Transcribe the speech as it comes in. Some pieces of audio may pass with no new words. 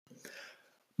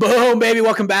Boom, baby.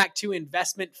 Welcome back to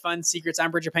Investment Fund Secrets.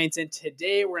 I'm Bridger Pennington.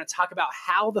 Today, we're going to talk about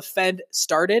how the Fed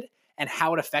started and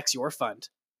how it affects your fund.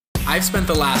 I've spent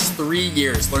the last 3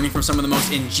 years learning from some of the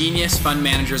most ingenious fund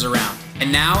managers around.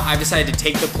 And now I've decided to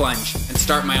take the plunge and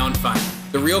start my own fund.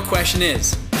 The real question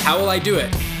is, how will I do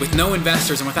it? With no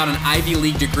investors and without an Ivy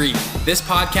League degree, this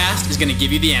podcast is going to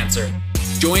give you the answer.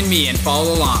 Join me and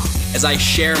follow along as I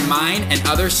share mine and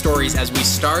other stories as we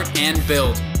start and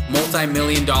build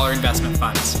multi-million-dollar investment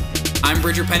funds. I'm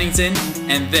Bridger Pennington,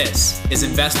 and this is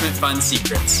Investment Fund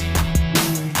Secrets.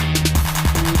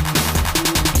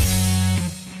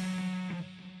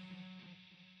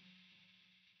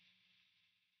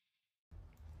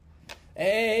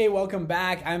 Hey, welcome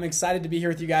back. I'm excited to be here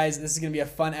with you guys. This is going to be a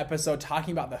fun episode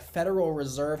talking about the Federal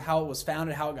Reserve, how it was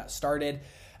founded, how it got started.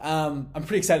 I'm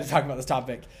pretty excited to talk about this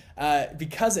topic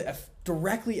because it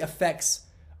directly affects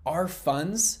our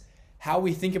funds, how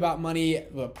we think about money,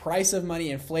 the price of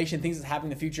money, inflation, things that happen in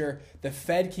the future. The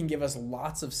Fed can give us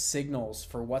lots of signals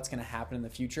for what's going to happen in the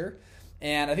future.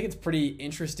 And I think it's pretty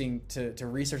interesting to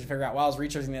research and figure out. While I was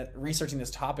researching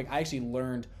this topic, I actually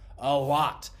learned a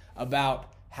lot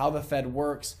about how the Fed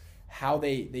works, how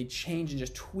they change and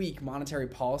just tweak monetary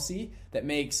policy that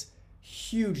makes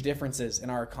huge differences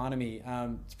in our economy.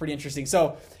 It's pretty interesting.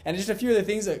 So, and just a few other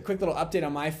things, a quick little update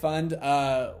on my fund.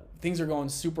 Things are going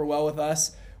super well with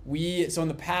us. So in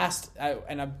the past,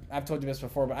 I've told you this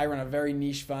before, but I run a very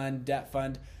niche fund, debt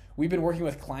fund. We've been working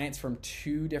with clients from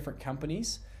 2 different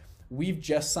companies. We've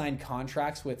just signed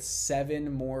contracts with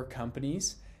 7 more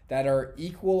companies that are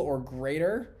equal or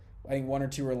greater. I think 1 or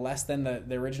 2 are less than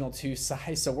the original 2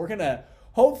 size. So we're going to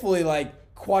hopefully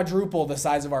quadruple the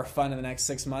size of our fund in the next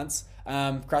 6 months.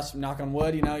 Knock on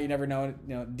wood, you never know,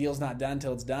 deal's not done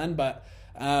till it's done. But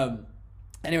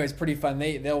anyways, pretty fun.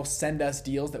 They'll send us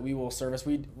deals that we will service.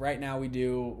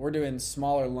 We're doing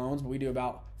smaller loans, but we do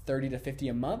about 30 to 50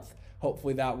 a month.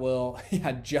 Hopefully that will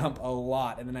jump a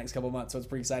lot in the next couple of months. So it's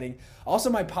pretty exciting. Also,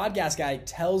 my podcast guy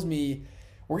tells me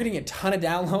we're getting a ton of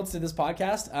downloads to this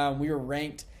podcast. We were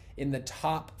ranked in the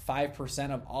top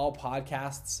 5% of all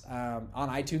podcasts on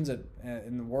iTunes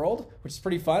in the world, which is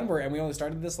pretty fun. And we only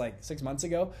started this 6 months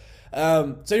ago.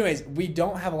 So anyways, we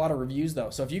don't have a lot of reviews though.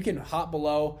 So if you can hop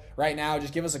below right now,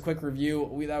 just give us a quick review.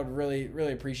 That would really,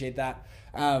 really appreciate that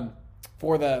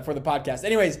for the podcast.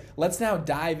 Anyways, let's now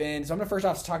dive in. So I'm going to first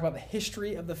off talk about the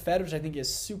history of the Fed, which I think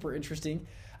is super interesting.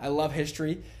 I love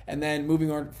history. And then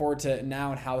moving on forward to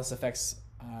now and how this affects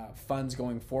funds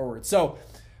going forward. So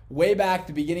way back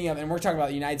the beginning of, and we're talking about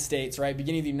the United States, right?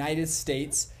 Beginning of the United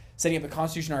States, setting up the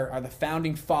Constitution are the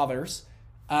founding fathers.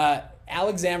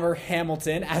 Alexander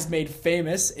Hamilton, as made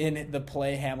famous in the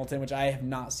play Hamilton, which I have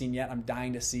not seen yet. I'm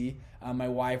dying to see. My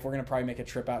wife, we're going to probably make a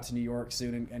trip out to New York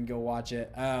soon and go watch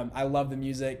it. I love the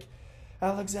music.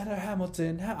 Alexander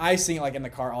Hamilton. I sing it in the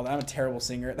car all day. I'm a terrible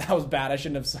singer. That was bad. I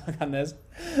shouldn't have sung on this.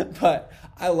 But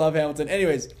I love Hamilton.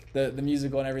 Anyways, the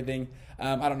musical and everything.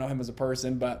 I don't know him as a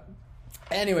person, but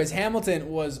anyways, Hamilton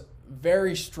was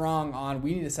very strong on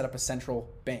we need to set up a central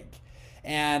bank.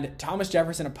 And Thomas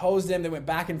Jefferson opposed him. They went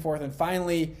back and forth. And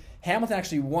finally, Hamilton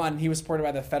actually won. He was supported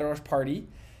by the Federalist Party.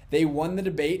 They won the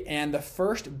debate. And the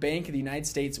first bank of the United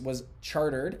States was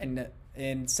chartered in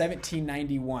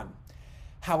 1791.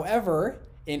 However,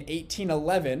 in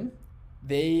 1811,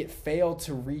 they failed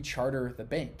to recharter the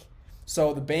bank.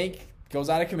 So the bank goes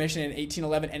out of commission in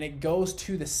 1811, and it goes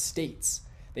to the states.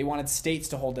 They wanted states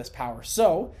to hold this power.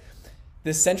 So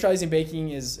this centralizing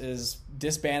banking is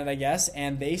disbanded, I guess,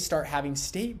 and they start having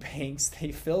state banks.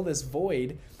 They fill this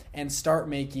void and start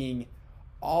making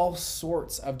all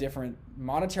sorts of different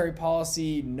monetary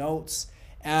policy, notes,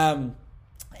 and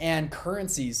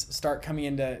currencies start coming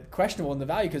into questionable in the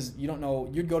value because you don't know.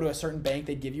 You'd go to a certain bank,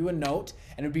 they'd give you a note,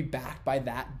 and it would be backed by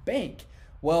that bank.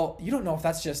 Well, you don't know if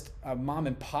that's just a mom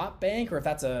and pop bank or if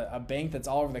that's a bank that's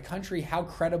all over the country. How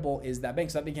credible is that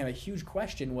bank? So that became a huge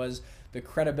question, was the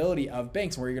credibility of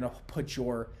banks, where you're going to put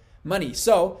your money.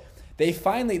 So they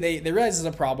finally, they realize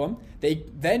there's a problem. They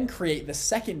then create the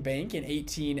second bank in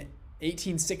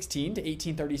 1816 to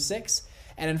 1836.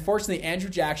 And unfortunately,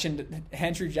 Andrew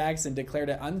Jackson declared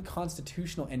it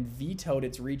unconstitutional and vetoed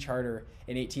its recharter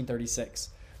in 1836.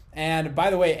 And by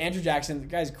the way, Andrew Jackson, the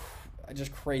guy's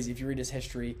just crazy if you read his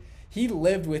history. He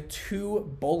lived with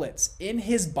 2 bullets in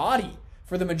his body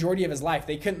for the majority of his life.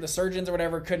 The surgeons or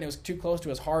whatever it was too close to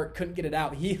his heart, couldn't get it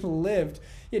out. He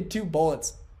had 2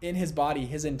 bullets in his body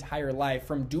his entire life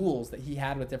from duels that he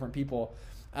had with different people,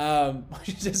 which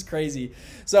is just crazy.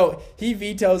 So he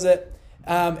vetoes it.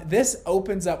 This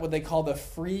opens up what they call the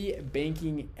free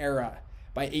banking era.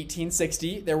 By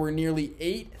 1860, there were nearly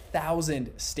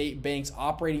 8,000 state banks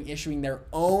operating, issuing their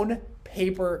own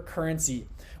paper currency,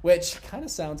 which kind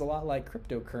of sounds a lot like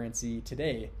cryptocurrency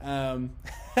today.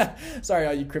 Sorry,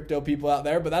 all you crypto people out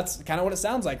there, but that's kind of what it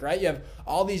sounds like, right? You have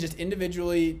all these just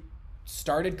individually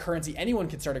started currency. Anyone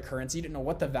could start a currency. You didn't know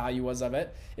what the value was of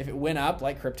it. If it went up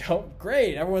like crypto,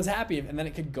 great, everyone's happy. And then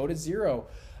it could go to zero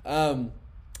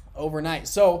overnight.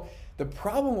 So the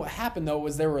problem, what happened though,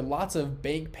 was there were lots of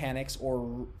bank panics,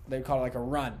 or they call it like a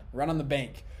run on the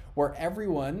bank, where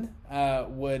everyone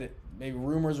maybe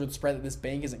rumors would spread that this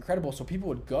bank isn't credible. So people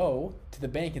would go to the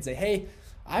bank and say, hey,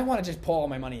 I want to just pull all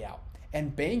my money out.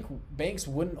 And banks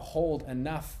wouldn't hold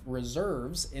enough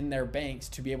reserves in their banks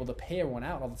to be able to pay everyone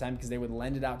out all the time, because they would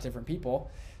lend it out to different people.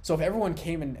 So if everyone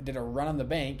came and did a run on the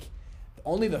bank,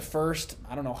 only the first,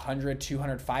 100,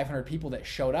 200, 500 people that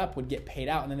showed up would get paid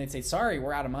out. And then they'd say, sorry,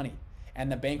 we're out of money. And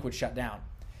the bank would shut down.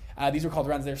 These were called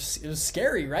runs. It was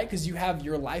scary, right? Because you have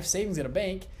your life savings at a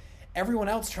bank. Everyone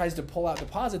else tries to pull out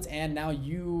deposits, and now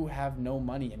you have no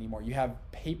money anymore. You have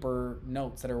paper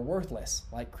notes that are worthless,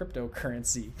 like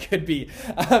cryptocurrency could be.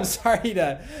 I'm sorry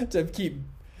to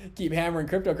keep hammering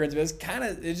cryptocurrency,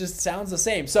 but it just sounds the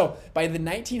same. So by the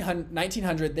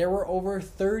 1900, there were over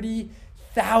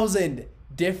 30,000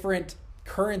 different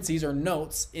currencies or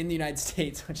notes in the United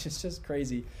States, which is just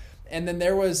crazy. And then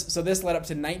this led up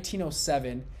to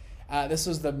 1907. This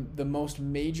was the most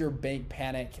major bank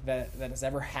panic that has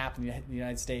ever happened in the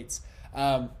United States.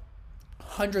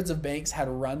 Hundreds of banks had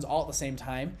runs all at the same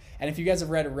time. And if you guys have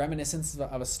read Reminiscences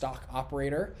of a Stock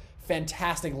Operator,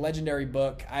 fantastic, legendary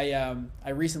book. I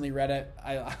recently read it.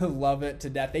 I love it to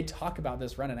death. They talk about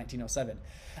this run in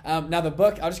 1907. Now the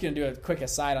book, I'm just going to do a quick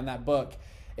aside on that book.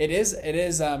 It is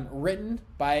written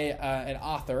by an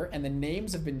author, and the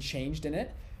names have been changed in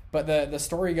it. But the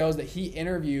story goes that he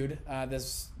interviewed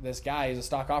this guy, he's a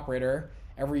stock operator,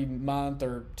 every month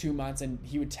or 2 months, and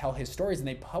he would tell his stories, and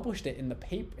they published it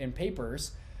in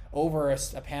papers over a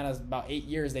span of about 8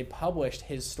 years. They published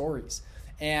his stories,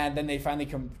 and then they finally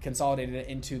consolidated it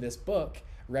into this book,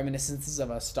 Reminiscences of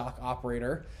a Stock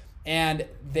Operator. And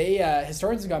they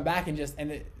historians have gone back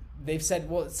and they've said,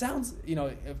 well, it sounds,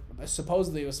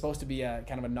 supposedly it was supposed to be a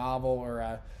kind of a novel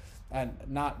or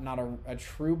not a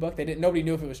true book. Nobody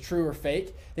knew if it was true or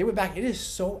fake. They went back. It is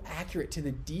so accurate to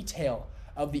the detail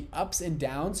of the ups and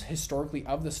downs historically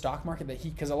of the stock market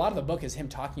because a lot of the book is him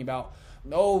talking about,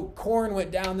 corn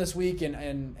went down this week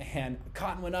and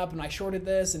cotton went up and I shorted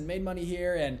this and made money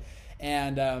here,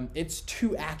 and it's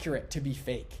too accurate to be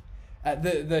fake.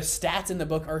 The stats in the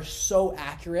book are so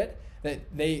accurate that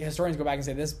historians go back and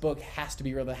say this book has to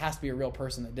be real. There has to be a real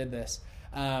person that did this.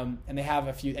 And they have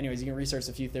a few, anyways, you can research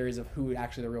a few theories of who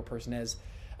actually the real person is.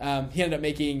 He ended up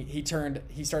he started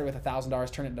with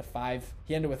 $1,000, turned it into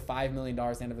he ended with $5 million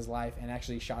at the end of his life, and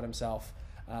actually shot himself,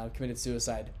 committed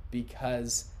suicide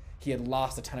because he had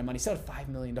lost a ton of money. He still had $5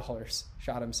 million,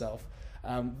 shot himself,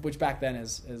 which back then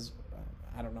is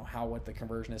I don't know what the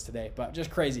conversion is today, but just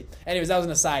crazy. Anyways, that was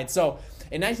an aside. So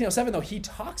in 1907, though, he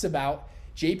talks about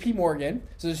JP Morgan.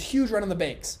 So there's a huge run on the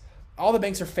banks. All the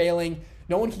banks are failing.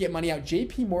 No one can get money out.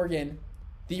 JP Morgan,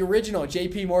 the original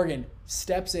JP Morgan,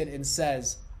 steps in and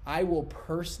says, I will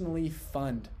personally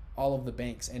fund all of the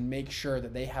banks and make sure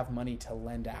that they have money to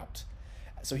lend out.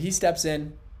 So he steps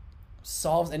in,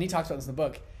 and he talks about this in the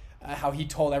book, how he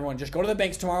told everyone, just go to the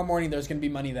banks tomorrow morning, there's going to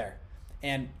be money there.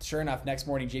 And sure enough, next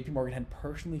morning, JP Morgan had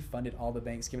personally funded all the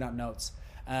banks, giving out notes.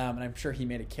 And I'm sure he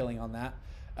made a killing on that.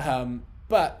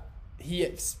 But he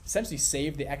essentially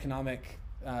saved the economic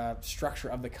structure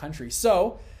of the country.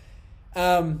 So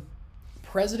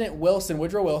President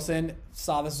Woodrow Wilson,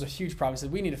 saw this as a huge problem. He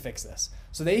said, we need to fix this.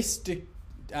 So they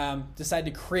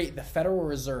decided to create the Federal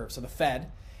Reserve, so the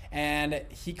Fed, and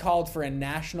he called for a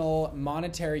National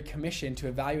Monetary Commission to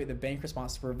evaluate the bank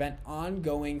response to prevent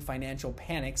ongoing financial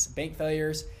panics, bank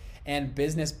failures, and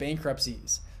business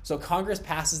bankruptcies. So Congress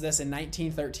passes this in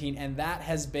 1913, and that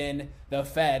has been the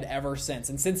Fed ever since.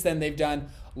 And since then, they've done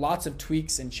lots of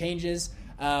tweaks and changes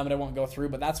that I won't go through,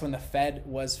 but that's when the Fed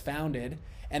was founded.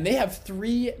 And they have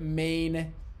three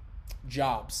main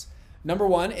jobs. Number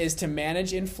one is to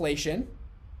manage inflation.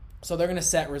 So they're going to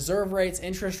set reserve rates,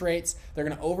 interest rates. They're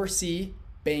going to oversee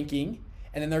banking,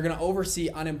 and then they're going to oversee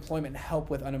unemployment and help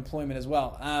with unemployment as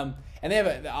well. And they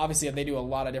have obviously they do a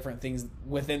lot of different things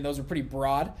within. Those are pretty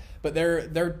broad, but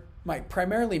they're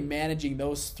primarily managing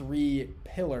those three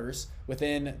pillars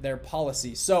within their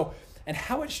policy. So, and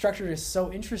how it's structured is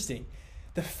so interesting.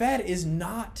 The Fed is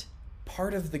not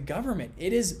part of the government.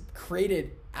 It is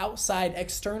created outside,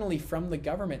 externally from the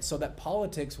government, so that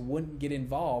politics wouldn't get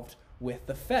involved with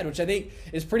the Fed, which I think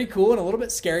is pretty cool and a little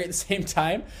bit scary at the same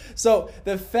time. So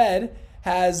the Fed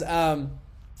has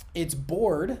its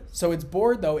board. So its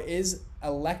board, though, is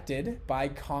elected by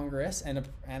Congress, and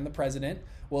the president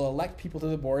will elect people to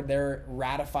the board. They're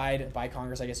ratified by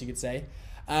Congress, I guess you could say.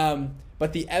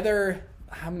 But the other,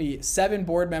 7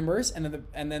 board members, and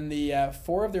then the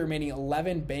 4 of the remaining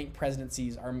 11 bank presidents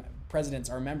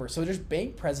are members. So there's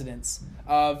bank presidents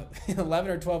of 11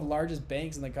 or 12 largest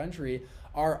banks in the country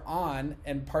are on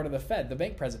and part of the Fed, the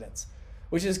bank presidents,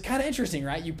 which is kind of interesting,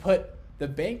 right? You put the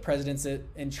bank presidents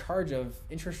in charge of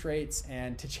interest rates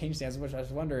and to change things, which I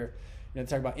just wonder,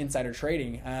 talk about insider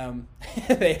trading.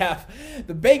 They have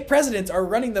the bank presidents are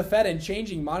running the Fed and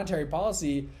changing monetary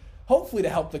policy, hopefully to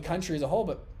help the country as a whole,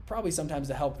 but probably sometimes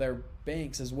to help their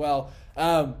banks as well.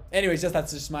 Anyways,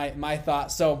 that's just my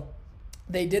thought. So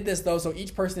they did this though, so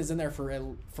each person is in there for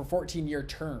 14-year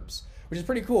terms, which is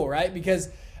pretty cool, right? Because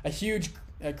a huge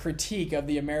critique of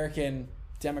the American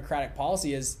Democratic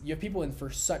policy is you have people in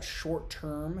for such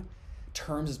short-term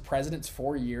terms as presidents,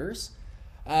 4 years.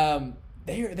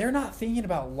 They're not thinking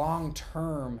about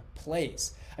long-term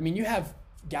plays. I mean, you have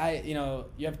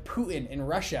Putin in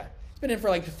Russia. He's been in for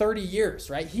like 30 years,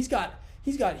 right? He's got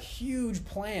huge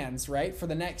plans, right, for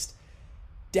the next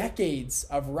decades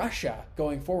of Russia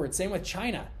going forward. Same with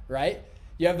China, right?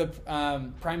 You have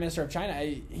the prime minister of China.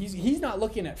 He's not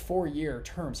looking at 4-year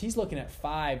terms. He's looking at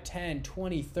 5, 10,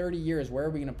 20, 30 years. Where are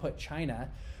we going to put China?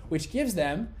 Which gives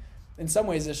them, in some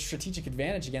ways, a strategic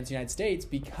advantage against the United States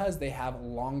because they have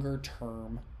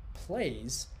longer-term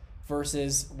plays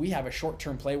versus we have a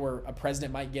short-term play where a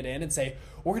president might get in and say,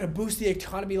 we're going to boost the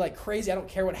economy like crazy. I don't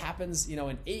care what happens,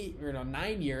 in 8 or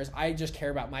 9 years. I just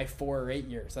care about my 4 or 8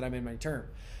 years that I'm in my term.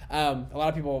 A lot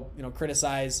of people,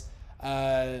 criticize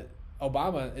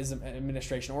Obama's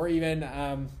administration or even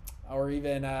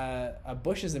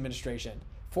Bush's administration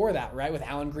for that, right? With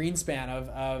Alan Greenspan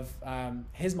of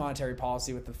his monetary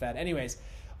policy with the Fed. Anyways,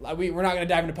 we're not going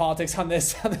to dive into politics on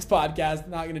this podcast.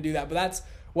 Not going to do that. But that's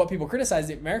what people criticize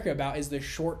America about is the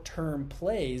short-term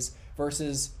plays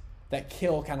versus that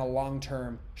kill kind of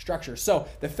long-term structure. So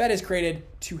the Fed is created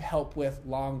to help with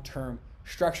long-term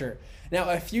structure. Now,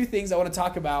 a few things I want to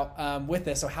talk about with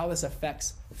this. So how this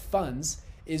affects funds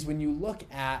is when you look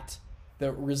at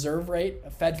the reserve rate,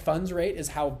 Fed funds rate is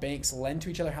how banks lend to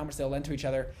each other, how much they'll lend to each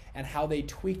other, and how they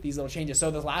tweak these little changes.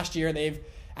 So this last year, they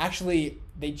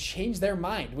changed their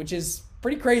mind, which is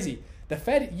pretty crazy. The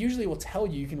Fed usually will tell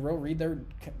you can read their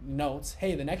notes,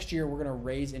 hey, the next year we're going to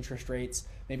raise interest rates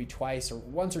maybe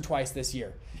once or twice this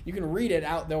year. You can read it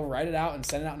out, they'll write it out and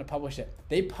send it out and publish it.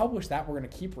 They published that we're going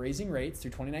to keep raising rates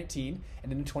through 2019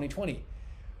 and into 2020.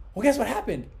 Well, guess what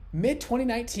happened?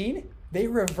 Mid-2019, they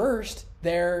reversed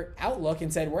their outlook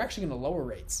and said, we're actually going to lower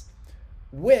rates,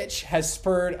 which has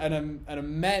spurred an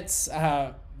immense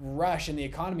rush in the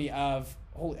economy of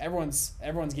everyone's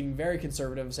getting very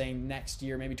conservative, saying next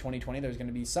year, maybe 2020, there's going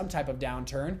to be some type of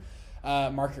downturn,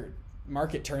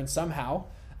 market turn somehow,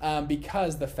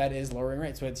 because the Fed is lowering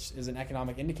rates, which is an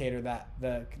economic indicator that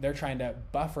they're trying to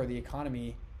buffer the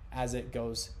economy as it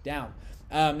goes down.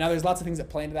 Now, there's lots of things that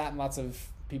play into that, and lots of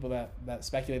people that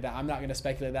speculate that. I'm not going to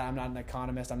speculate that. I'm not an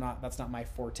economist. That's not my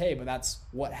forte, but that's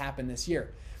what happened this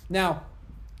year. Now,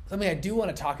 something I do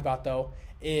want to talk about, though,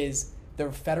 is the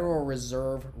Federal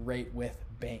Reserve rate with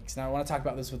banks. Now, I want to talk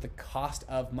about this with the cost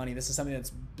of money. This is something that's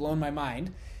blown my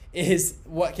mind, is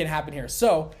what can happen here.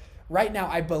 So right now,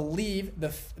 I believe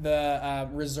the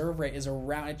reserve rate is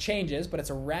around, it changes, but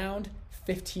it's around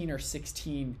 15 or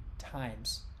 16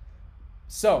 times.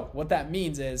 So what that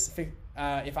means is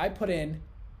if I put in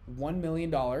 $1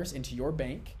 million into your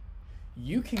bank,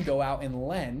 you can go out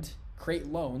and create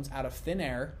loans out of thin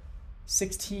air,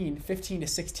 15 to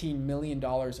 $16 million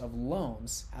of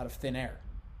loans out of thin air,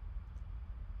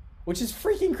 which is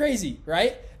freaking crazy,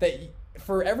 right? That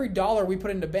for every dollar we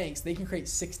put into banks, they can create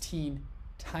 16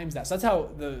 times that. So that's how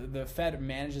the Fed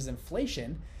manages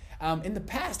inflation. In the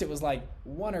past, it was like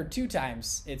 1 or 2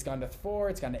 times. It's gone to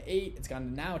 4, it's gone to 8, it's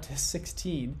gone now to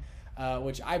 16,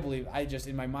 which I believe,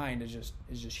 in my mind, is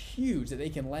just huge that they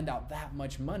can lend out that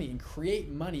much money and create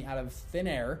money out of thin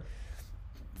air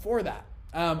for that.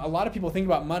 A lot of people think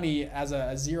about money as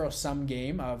a zero-sum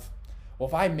game of, well,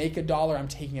 if I make $1, I'm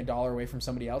taking $1 away from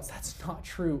somebody else. That's not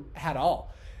true at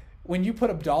all. When you put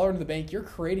 $1 into the bank, you're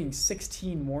creating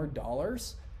 16 more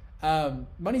dollars.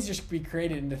 Money's just be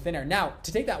created into thin air. Now,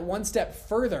 to take that one step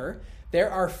further, there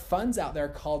are funds out there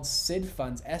called SID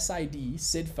funds, SID,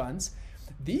 SID funds.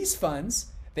 These funds,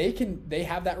 they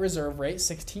have that reserve rate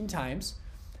 16 times.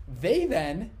 They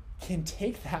then can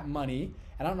take that money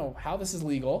I don't know how this is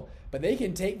legal, but they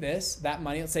can take that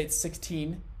money, let's say it's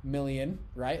 16 million,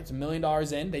 right? It's $1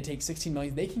 million in, they take 16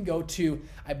 million. They can go to,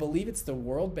 I believe it's the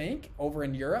World Bank over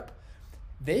in Europe.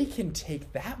 They can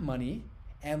take that money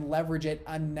and leverage it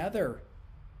another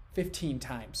 15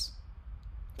 times.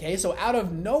 Okay, so out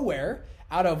of nowhere,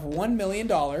 out of $1 million,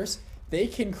 they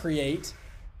can create,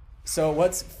 so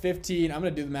what's 15? I'm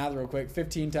going to do the math real quick.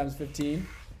 15 times 15,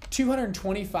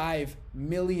 $225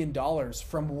 million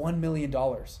from $1 million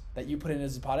that you put in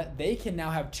as a deposit. They can now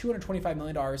have $225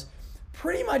 million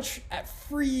pretty much at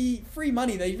free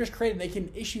money that you just created. They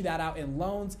can issue that out in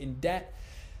loans, in debt.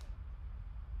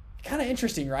 Kind of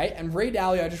interesting, right? And Ray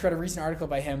Dalio, I just read a recent article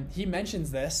by him. He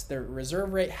mentions this, the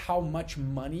reserve rate, how much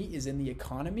money is in the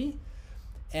economy.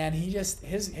 And he just,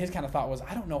 his kind of thought was,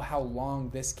 I don't know how long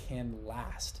this can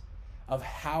last, of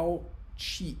how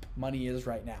cheap money is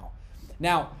right now.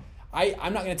 Now,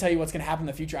 I'm not going to tell you what's going to happen in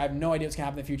the future. I have no idea what's going to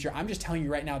happen in the future. I'm just telling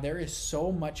you right now, there is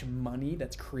so much money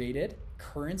that's created,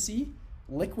 currency,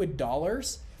 liquid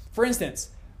dollars. For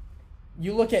instance,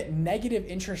 you look at negative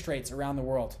interest rates around the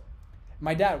world.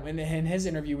 My dad, in his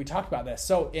interview, we talked about this.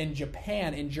 So in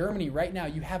Japan, in Germany, right now,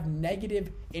 you have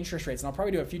negative interest rates. And I'll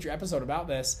probably do a future episode about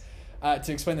this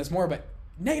to explain this more. But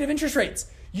negative interest rates,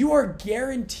 you are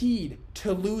guaranteed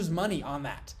to lose money on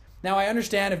that. Now, I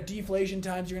understand if deflation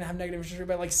times, you're going to have negative interest rates.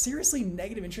 But like seriously,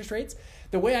 negative interest rates,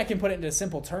 the way I can put it into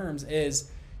simple terms is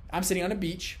I'm sitting on a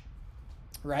beach,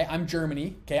 right? I'm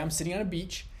Germany. Okay, I'm sitting on a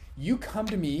beach. You come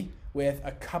to me with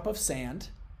a cup of sand.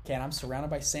 Okay, and I'm surrounded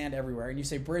by sand everywhere. And you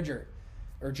say, Bridger,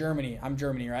 or Germany, I'm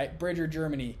Germany, right? Bridger,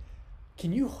 Germany,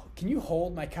 can you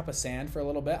hold my cup of sand for a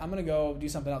little bit? I'm going to go do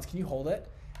something else. Can you hold it?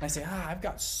 And I say, I've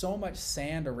got so much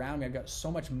sand around me. I've got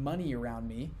so much money around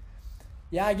me.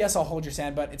 Yeah, I guess I'll hold your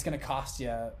sand, but it's going to cost you,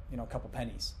 a couple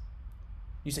pennies.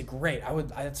 You say, great,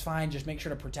 that's fine. Just make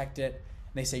sure to protect it.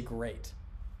 And they say, great.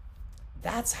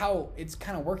 That's how it's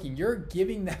kind of working. You're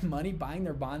giving them money, buying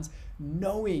their bonds,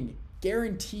 knowing,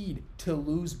 guaranteed to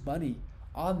lose money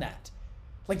on that.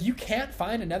 Like you can't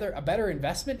find a better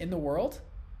investment in the world.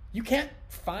 You can't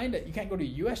go to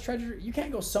U.S. Treasury. You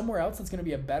can't go somewhere else that's going to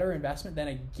be a better investment than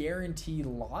a guaranteed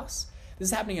loss. This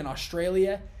is happening in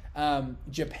Australia,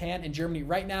 Japan, and Germany.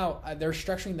 Right now, they're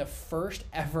structuring the first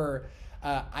ever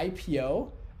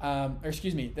IPO.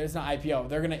 There's not IPO.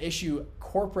 They're going to issue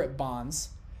corporate bonds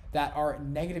that are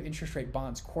negative interest rate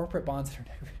bonds. Corporate bonds that are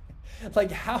negative.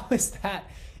 Like, how is that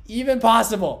even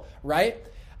possible, right?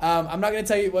 I'm not going to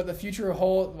tell you what the future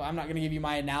holds. I'm not going to give you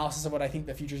my analysis of what I think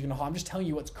the future is going to hold. I'm just telling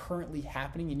you what's currently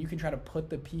happening, and you can try to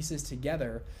put the pieces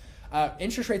together.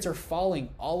 Interest rates are falling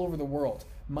all over the world.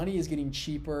 Money is getting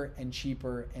cheaper and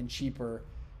cheaper and cheaper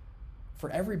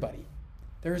for everybody.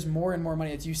 There's more and more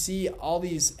money. As you see all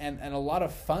these, and a lot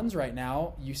of funds right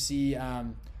now, you see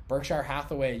Berkshire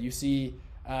Hathaway, you see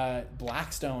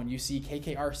Blackstone, you see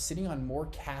KKR sitting on more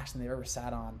cash than they've ever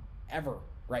sat on ever.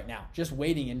 Right now, just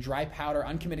waiting in dry powder,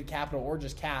 uncommitted capital, or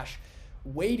just cash,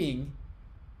 waiting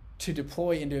to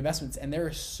deploy into investments. And there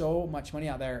is so much money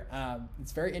out there.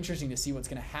 It's very interesting to see what's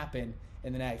going to happen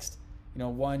in the next,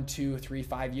 1, 2, 3,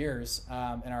 5 years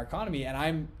in our economy. And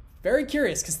I'm very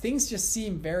curious because things just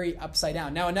seem very upside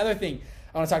down. Now, another thing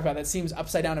I want to talk about that seems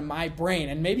upside down in my brain,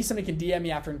 and maybe somebody can DM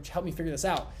me after and help me figure this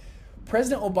out.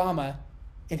 President Obama,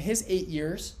 in his 8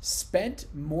 years, spent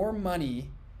more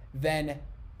money than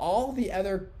all the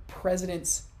other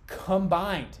presidents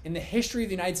combined in the history of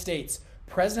the United States.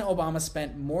 President Obama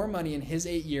spent more money in his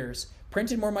 8 years,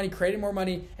 printed more money, created more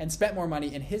money, and spent more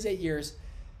money in his 8 years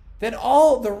than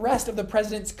all the rest of the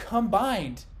presidents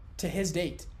combined to his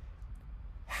date.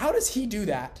 How does he do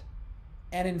that?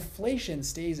 And inflation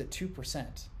stays at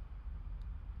 2%,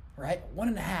 right?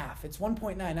 1.5, it's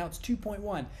 1.9, now it's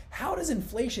 2.1. How does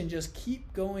inflation just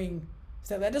keep going?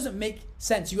 So that doesn't make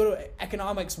sense. You go to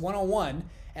Economics 101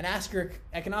 and ask your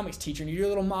economics teacher and you do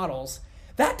little models.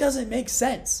 That doesn't make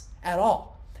sense at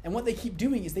all. And what they keep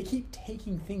doing is they keep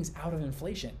taking things out of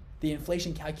inflation, the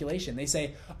inflation calculation. They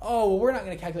say, we're not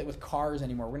going to calculate with cars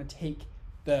anymore. We're going to take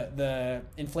the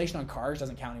inflation on cars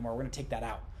doesn't count anymore. We're going to take that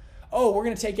out. We're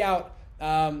going to take out,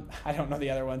 I don't know the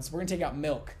other ones. We're going to take out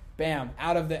milk, bam,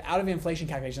 out of the inflation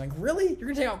calculation. Like, really? You're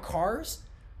going to take out cars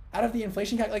out of the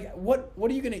inflation calculation? Like, what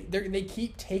are you going to, they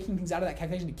keep taking things out of that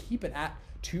calculation to keep it at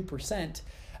 2%.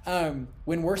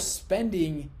 When we're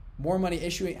spending more money,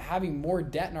 having more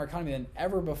debt in our economy than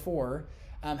ever before,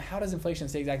 how does inflation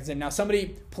stay exactly the same? Now,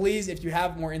 somebody, please, if you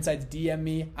have more insights, DM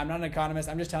me. I'm not an economist.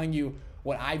 I'm just telling you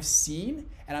what I've seen,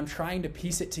 and I'm trying to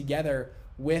piece it together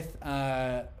with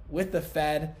the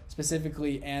Fed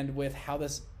specifically and with how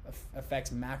this affects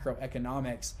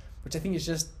macroeconomics, which I think is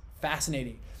just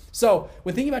fascinating. So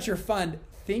when thinking about your fund,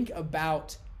 think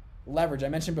about leverage. I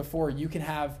mentioned before, you can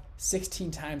have 16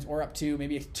 times or up to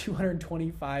maybe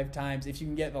 225 times if you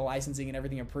can get the licensing and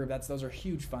everything approved. Those are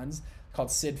huge funds called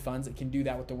SID funds that can do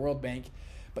that with the World Bank.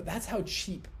 But that's how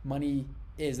cheap money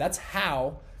is. That's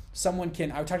how someone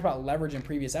can, I talked about leverage in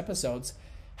previous episodes.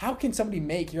 How can somebody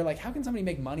make, you're like, how can somebody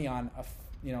make money on a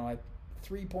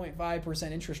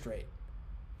 3.5% interest rate,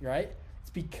 right?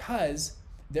 It's because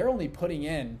they're only putting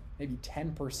in maybe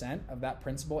 10% of that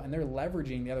principal and they're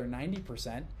leveraging the other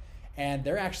 90%. And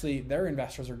their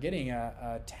investors are getting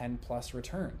a 10 plus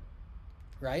return,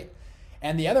 right?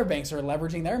 And the other banks are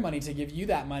leveraging their money to give you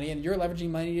that money, and you're leveraging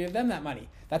money to give them that money.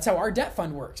 That's how our debt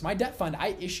fund works. My debt fund,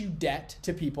 I issue debt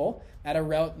to people at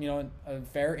a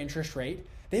fair interest rate.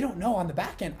 They don't know on the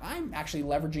back end, I'm actually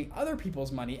leveraging other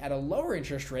people's money at a lower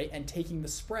interest rate and taking the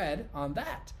spread on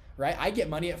that, right? I get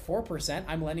money at 4%.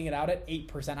 I'm lending it out at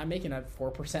 8%. I'm making a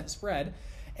 4% spread.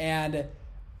 And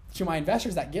to my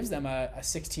investors, that gives them a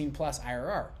 16 plus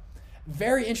IRR.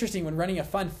 Very interesting when running a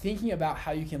fund, thinking about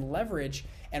how you can leverage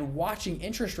and watching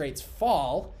interest rates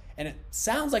fall. And it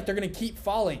sounds like they're going to keep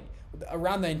falling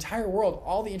around the entire world.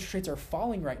 All the interest rates are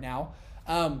falling right now.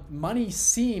 Money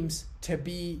seems to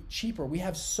be cheaper. We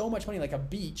have so much money, like a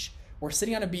beach. We're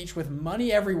sitting on a beach with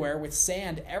money everywhere, with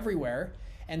sand everywhere,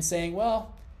 and saying,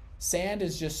 well, sand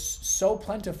is just so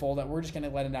plentiful that we're just going to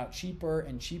let it out cheaper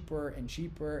and cheaper and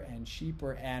cheaper and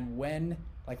cheaper. And when,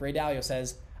 like Ray Dalio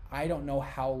says, I don't know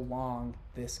how long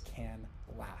this can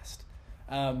last.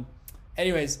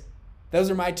 Anyways,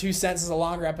 those are my 2 cents. This is a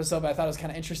longer episode, but I thought it was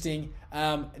kind of interesting.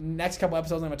 Next couple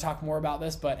episodes, I'm going to talk more about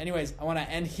this. But anyways, I want to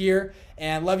end here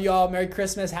and love you all. Merry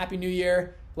Christmas. Happy New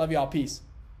Year. Love you all. Peace.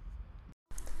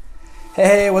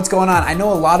 Hey, what's going on? I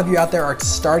know a lot of you out there are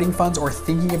starting funds or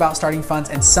thinking about starting funds,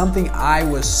 and something I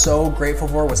was so grateful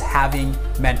for was having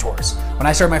mentors. When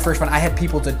I started my first fund, I had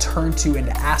people to turn to and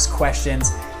to ask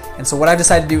questions. And so what I've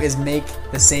decided to do is make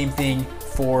the same thing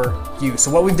for you.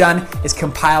 So what we've done is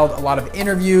compiled a lot of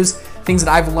interviews, things that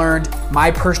I've learned,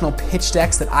 my personal pitch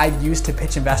decks that I've used to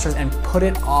pitch investors, and put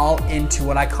it all into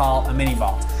what I call a mini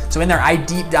vault. So in there, I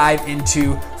deep dive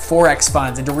into Forex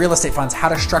funds, into real estate funds, how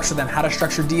to structure them, how to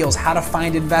structure deals, how to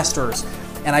find investors.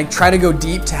 And I try to go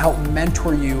deep to help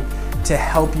mentor you, to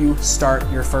help you start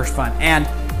your first fund. And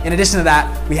in addition to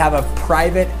that, we have a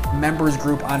private members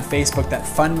group on Facebook that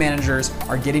fund managers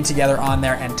are getting together on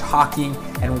there and talking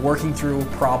and working through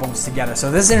problems together.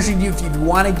 So this is interesting to you. If you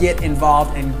want to get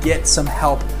involved and get some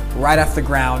help right off the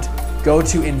ground, go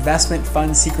to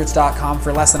investmentfundsecrets.com.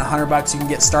 For less than $100. You can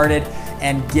get started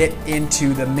and get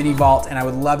into the mini vault. And I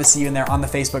would love to see you in there on the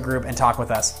Facebook group and talk with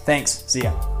us. Thanks. See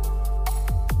ya.